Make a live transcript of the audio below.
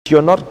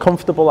you're not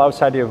comfortable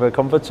outside of your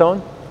comfort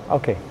zone,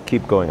 okay,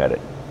 keep going at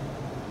it.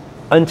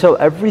 Until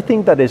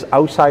everything that is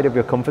outside of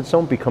your comfort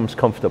zone becomes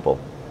comfortable.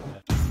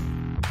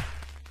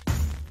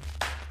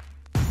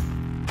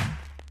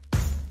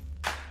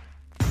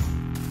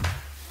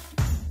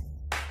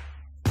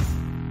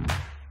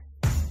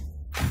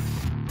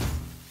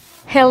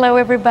 Hello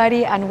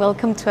everybody and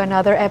welcome to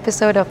another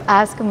episode of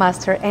Ask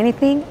Master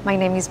Anything. My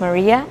name is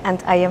Maria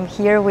and I am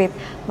here with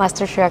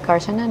Master Shreya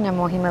Karshana.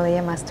 Namo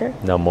Himalaya, Master.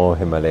 Namo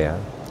Himalaya.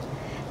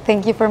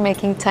 Thank you for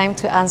making time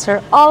to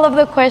answer all of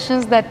the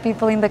questions that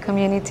people in the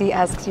community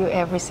ask you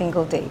every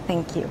single day.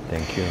 Thank you.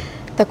 Thank you.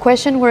 The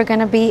question we're going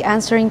to be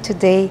answering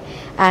today,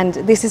 and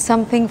this is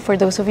something for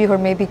those of you who are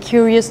maybe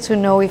curious to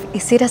know,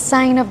 is it a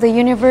sign of the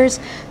universe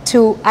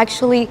to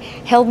actually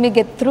help me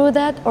get through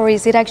that, or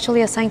is it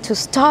actually a sign to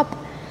stop?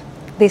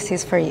 This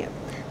is for you.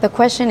 The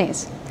question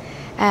is,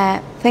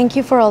 thank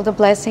you for all the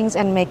blessings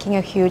and making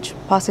a huge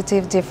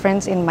positive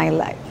difference in my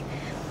life.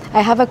 I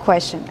have a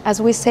question.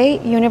 As we say,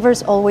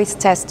 universe always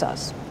tests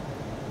us,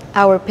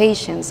 our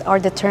patience, our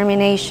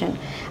determination,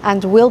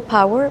 and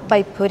willpower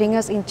by putting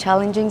us in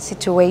challenging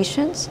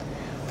situations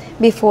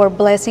before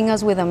blessing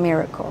us with a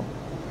miracle.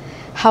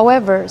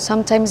 However,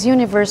 sometimes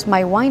universe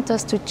might want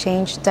us to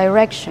change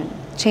direction,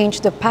 change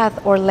the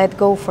path, or let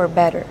go for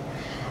better.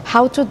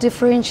 How to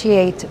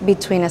differentiate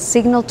between a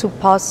signal to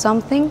pause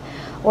something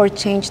or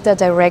change the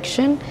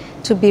direction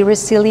to be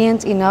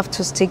resilient enough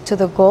to stick to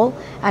the goal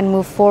and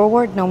move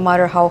forward no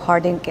matter how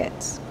hard it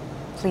gets.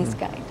 Please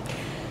guide.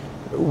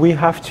 We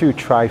have to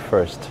try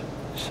first.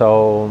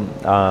 So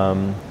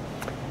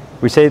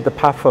we say the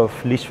path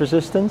of least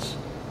resistance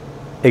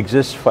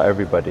exists for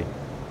everybody.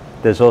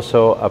 There's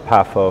also a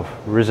path of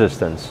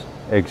resistance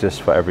exists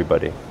for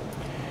everybody.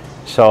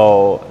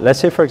 So let's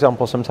say, for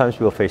example, sometimes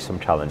we'll face some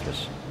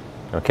challenges.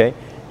 Okay.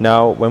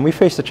 Now, when we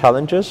face the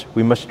challenges,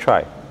 we must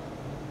try.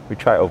 We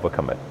try to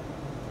overcome it.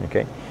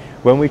 Okay.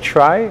 When we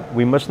try,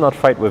 we must not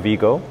fight with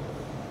ego.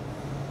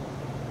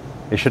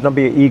 It should not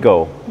be an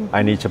ego.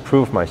 I need to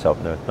prove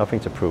myself. No, nothing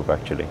to prove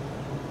actually.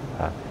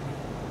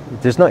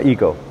 There's not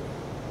ego.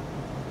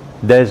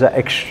 There's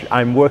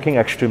I'm working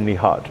extremely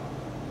hard.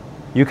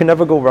 You can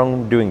never go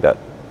wrong doing that.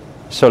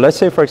 So let's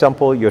say, for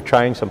example, you're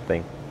trying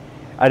something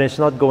and it's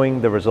not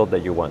going the result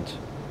that you want.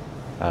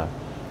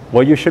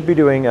 What you should be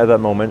doing at that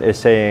moment is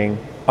saying,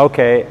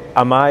 okay,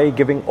 am I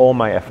giving all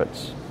my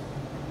efforts?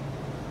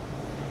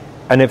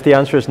 And if the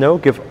answer is no,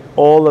 give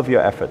all of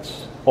your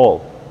efforts,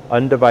 all.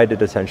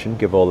 Undivided attention,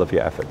 give all of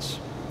your efforts.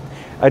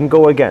 And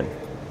go again.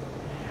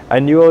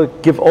 And you'll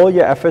give all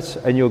your efforts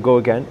and you'll go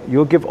again.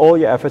 You'll give all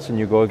your efforts and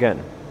you go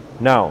again.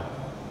 Now,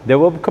 there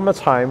will come a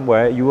time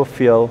where you will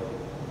feel,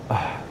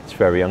 it's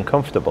very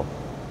uncomfortable.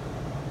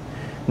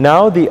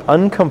 Now the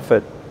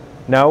uncomfort,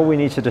 now we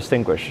need to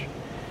distinguish.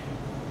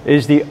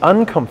 Is the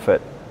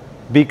uncomfort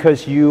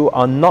because you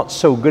are not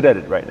so good at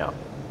it right now?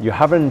 You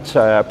haven't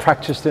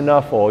practiced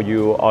enough, or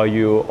you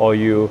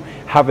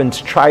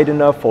haven't tried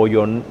enough, or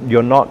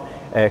you're not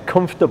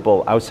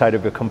comfortable outside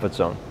of your comfort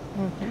zone.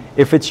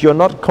 If it's you're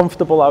not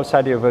comfortable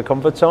outside of your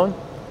comfort zone,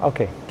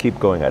 okay, keep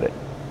going at it.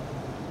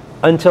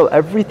 Until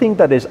everything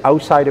that is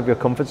outside of your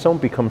comfort zone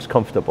becomes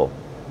comfortable.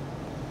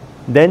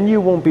 Then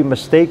you won't be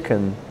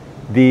mistaken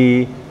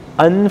the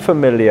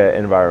unfamiliar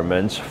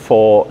environments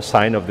for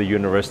sign of the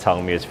universe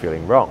telling me it's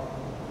feeling wrong.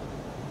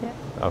 Yeah.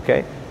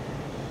 Okay?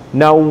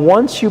 Now,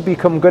 once you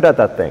become good at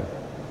that thing,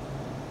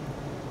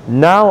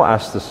 now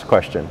ask this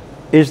question,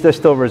 is there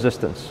still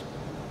resistance?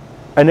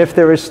 And if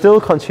there is still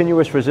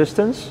continuous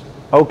resistance,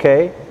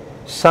 okay,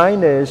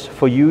 sign is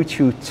for you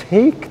to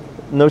take,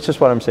 notice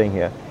what I'm saying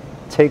here,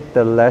 take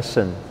the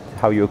lesson,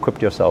 how you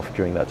equipped yourself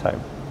during that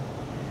time.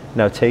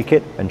 Now take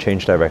it and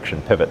change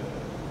direction, pivot.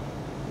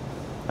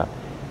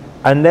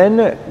 And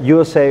then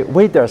you'll say,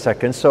 wait there a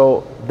second,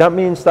 so that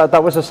means that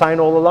that was a sign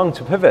all along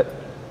to pivot.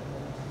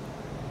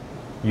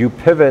 You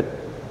pivot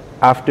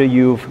after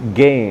you've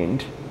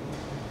gained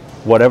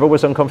whatever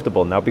was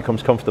uncomfortable, now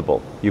becomes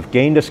comfortable. You've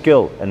gained a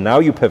skill, and now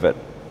you pivot.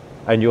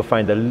 And you'll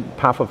find the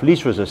path of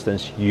least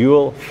resistance,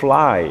 you'll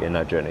fly in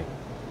that journey.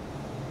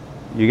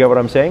 You get what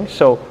I'm saying?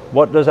 So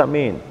what does that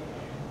mean?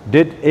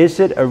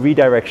 Is it a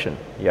redirection?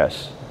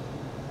 Yes.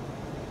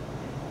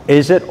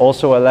 Is it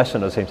also a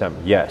lesson at the same time?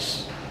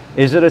 Yes.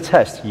 Is it a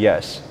test?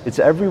 Yes. It's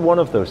every one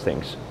of those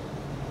things.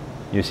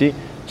 You see?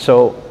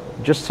 So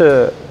just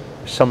to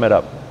sum it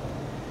up,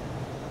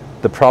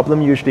 the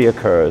problem usually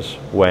occurs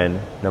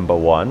when, number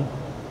one,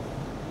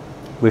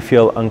 we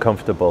feel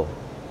uncomfortable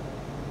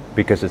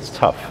because it's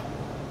tough.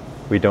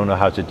 We don't know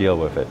how to deal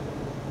with it.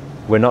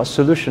 We're not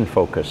solution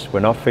focused.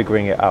 We're not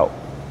figuring it out.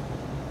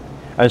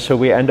 And so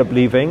we end up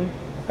leaving,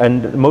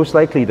 and most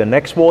likely the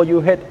next wall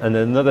you hit and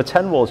another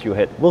 10 walls you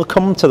hit will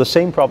come to the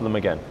same problem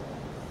again.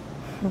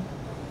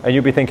 And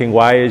you'll be thinking,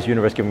 why is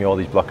universe giving me all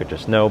these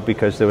blockages? No,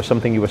 because there was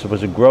something you were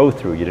supposed to grow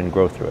through. You didn't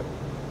grow through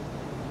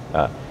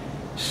it.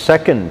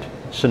 Second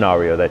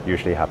scenario that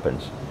usually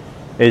happens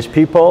is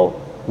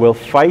people will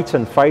fight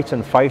and fight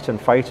and fight and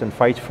fight and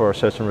fight for a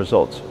certain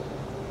result.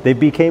 They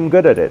became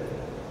good at it,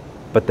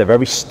 but they're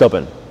very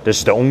stubborn. This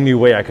is the only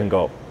way I can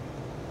go.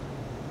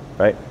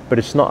 right? But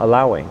it's not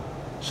allowing.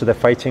 So they're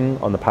fighting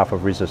on the path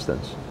of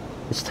resistance.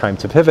 It's time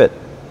to pivot.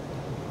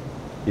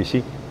 You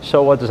see?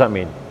 So what does that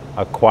mean?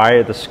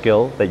 Acquire the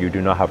skill that you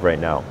do not have right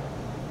now.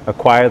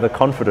 Acquire the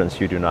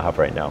confidence you do not have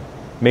right now.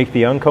 Make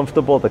the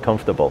uncomfortable the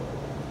comfortable,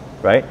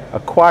 right?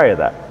 Acquire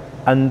that.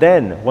 And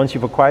then, once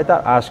you've acquired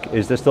that, ask,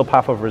 is there still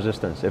path of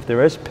resistance? If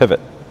there is, pivot,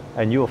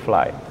 and you will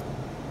fly.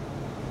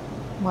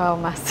 Wow,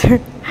 Master.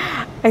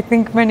 I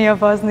think many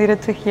of us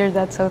needed to hear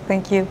that, so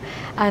thank you.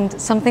 And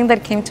something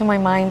that came to my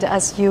mind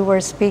as you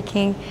were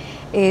speaking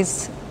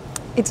is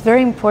it's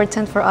very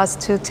important for us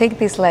to take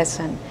this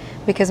lesson,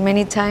 because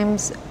many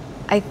times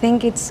I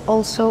think it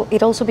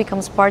also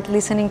becomes part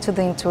listening to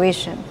the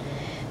intuition.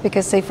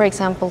 Because say, for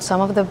example,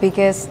 some of the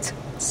biggest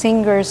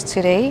singers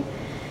today,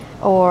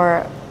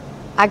 or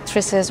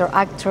actresses or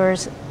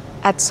actors,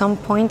 at some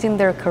point in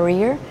their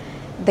career,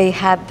 they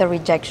had the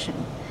rejection.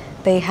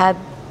 They had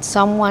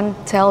someone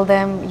tell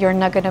them, you're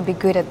not gonna be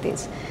good at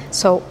this.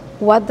 So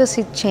what does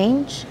it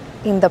change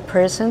in the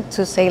person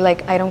to say,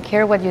 like, I don't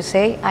care what you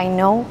say, I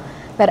know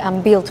that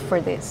I'm built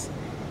for this.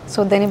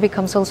 So then it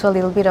becomes also a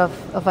little bit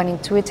of an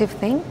intuitive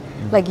thing.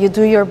 Like you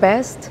do your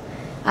best,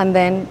 and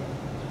then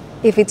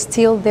if it's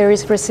still there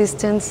is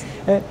resistance.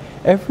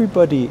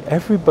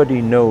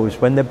 Everybody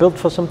knows when they're built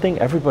for something.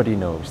 Everybody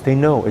knows. They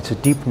know. It's a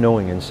deep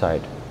knowing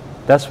inside.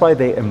 That's why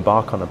they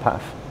embark on a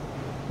path,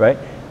 right?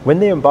 When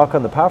they embark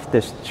on the path,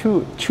 there's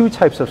two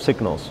types of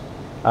signals.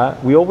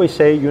 We always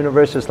say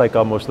universe is like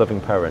our most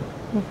loving parent.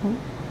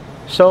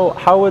 So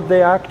how would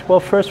they act? Well,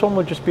 first one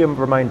would just be a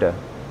reminder.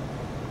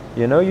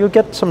 You know, you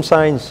get some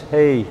signs,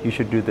 hey, you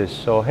should do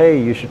this, or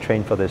hey, you should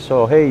train for this,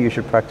 or hey, you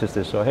should practice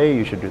this, or hey,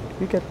 you should do this.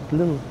 You get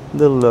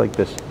little like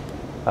this.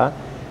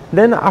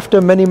 Then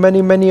after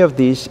many of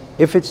these,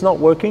 if it's not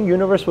working,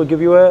 universe will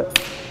give you a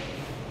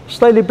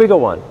slightly bigger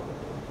one.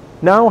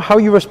 Now, how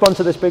you respond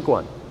to this big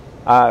one?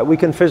 We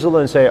can fizzle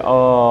and say,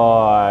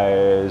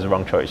 oh, it's the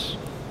wrong choice,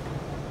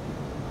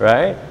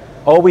 right?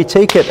 Or we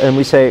take it and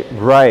we say,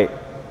 right,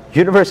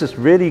 universe is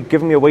really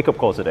giving me a wake-up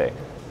call today.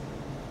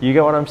 You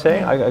get what I'm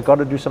saying? I got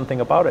to do something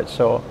about it.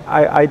 So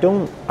I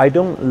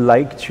don't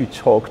like to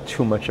talk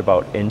too much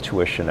about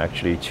intuition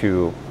actually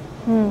to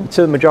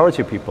the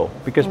majority of people,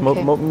 because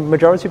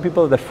majority of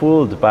people, they're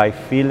fooled by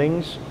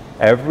feelings.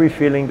 Every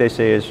feeling they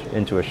say is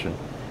intuition.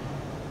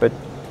 But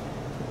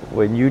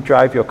when you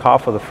drive your car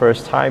for the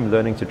first time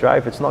learning to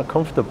drive, it's not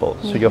comfortable.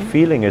 So your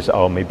feeling is,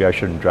 oh, maybe I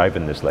shouldn't drive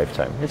in this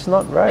lifetime. It's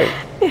not right.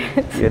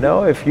 You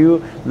know, if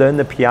you learn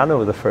the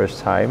piano the first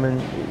time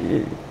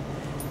and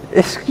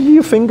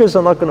your fingers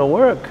are not going to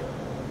work.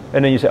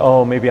 And then you say,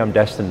 oh, maybe I'm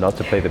destined not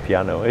to play the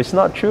piano. It's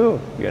not true,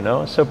 you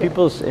know? So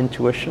people's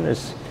intuition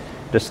is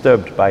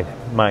disturbed by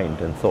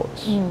mind and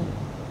thoughts.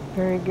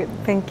 Very good.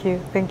 Thank you.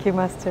 Thank you,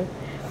 Master.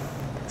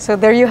 So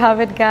there you have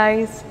it,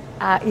 guys.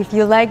 If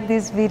you like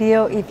this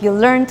video, if you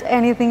learned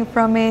anything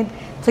from it,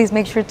 please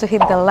make sure to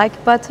hit the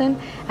like button.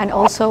 And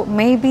also,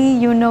 maybe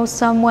you know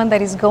someone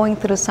that is going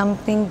through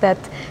something that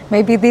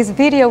maybe this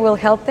video will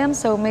help them.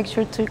 So make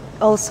sure to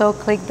also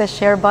click the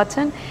share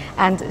button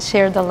and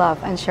share the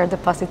love and share the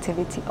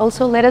positivity.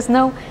 Also, let us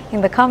know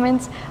in the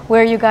comments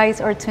where you guys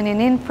are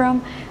tuning in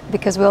from,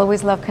 because we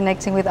always love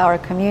connecting with our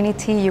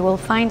community. You will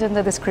find in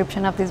the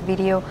description of this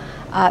video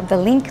the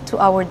link to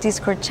our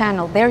Discord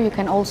channel. There you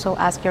can also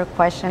ask your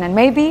question, and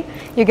maybe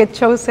you get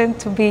chosen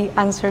to be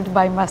answered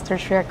by Master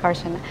Sri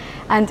Akarshana.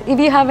 And if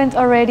you haven't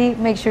already,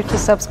 make sure to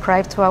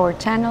subscribe to our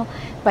channel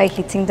by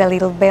hitting the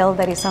little bell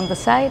that is on the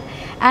side,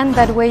 and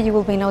that way you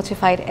will be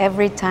notified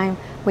every time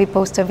we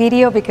post a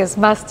video, because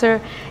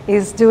Master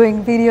is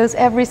doing videos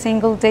every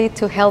single day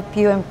to help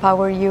you,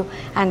 empower you,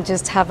 and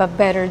just have a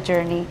better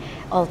journey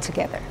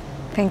altogether.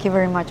 Thank you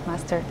very much,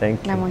 Master.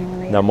 Thank you. Namo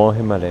Himalaya. Namo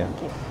Himalaya.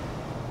 Thank you.